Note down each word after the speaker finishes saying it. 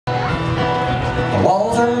The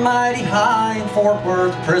walls are mighty high in Fort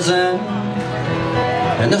Worth prison,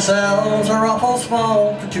 and the cells are awful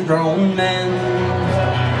small for two grown men.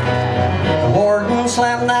 The warden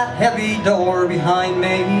slammed that heavy door behind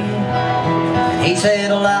me. He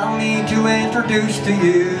said, "Allow me to introduce to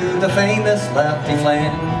you the famous Lefty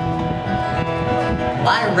Flynn."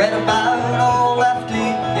 I read about old Lefty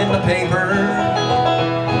in the paper,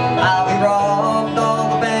 how he robbed all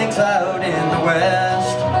the banks out in the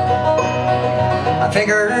West. I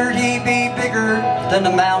figured he'd be bigger than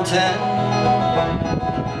the mountain,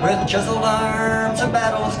 with chiseled arms and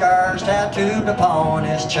battle scars tattooed upon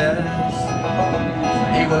his chest.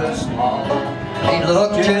 He was small, he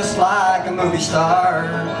looked just like a movie star,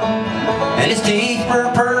 and his teeth were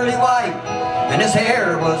pearly white, and his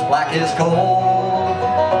hair was black as coal.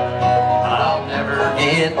 I'll never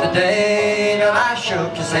forget the day that I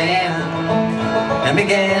shook his hand and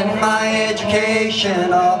began my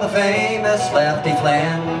education of the famous Lefty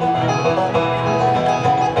Flynn.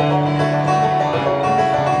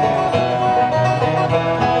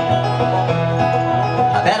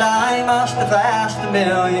 I bet I must have asked a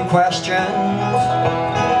million questions.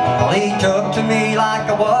 Well, he took to me like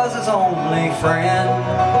I was his only friend.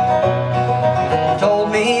 He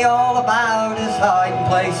told me all about his hiding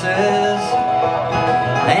places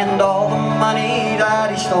and all the money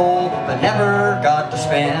that he stole but never got to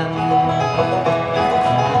spend.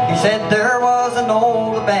 He said there was an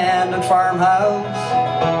old abandoned farmhouse,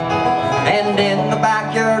 and in the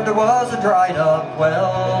backyard there was a dried up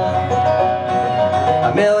well.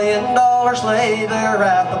 $1 million lay there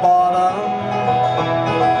at the bottom.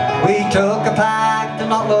 We took a pact to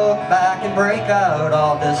not look back and break out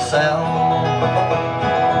of this cell.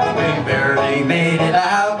 We barely made it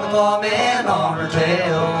out with lawmen on our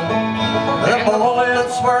tail. The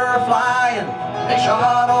bullets were flying, they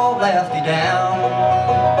shot old Lefty down.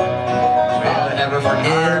 I'll never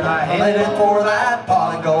forget, I headed for that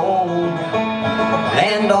pot of gold,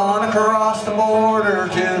 and on across the border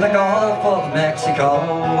to the Gulf of Mexico.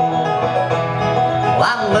 Well,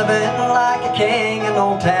 I'm living like a king in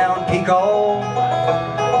Old Town Pico.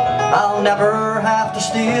 I'll never have to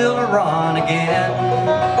steal or run again.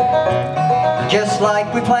 Just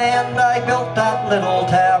like we planned, I built that little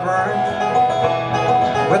tavern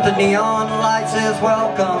with the neon lights says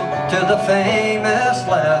welcome to the famous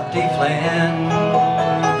Lefty Flynn.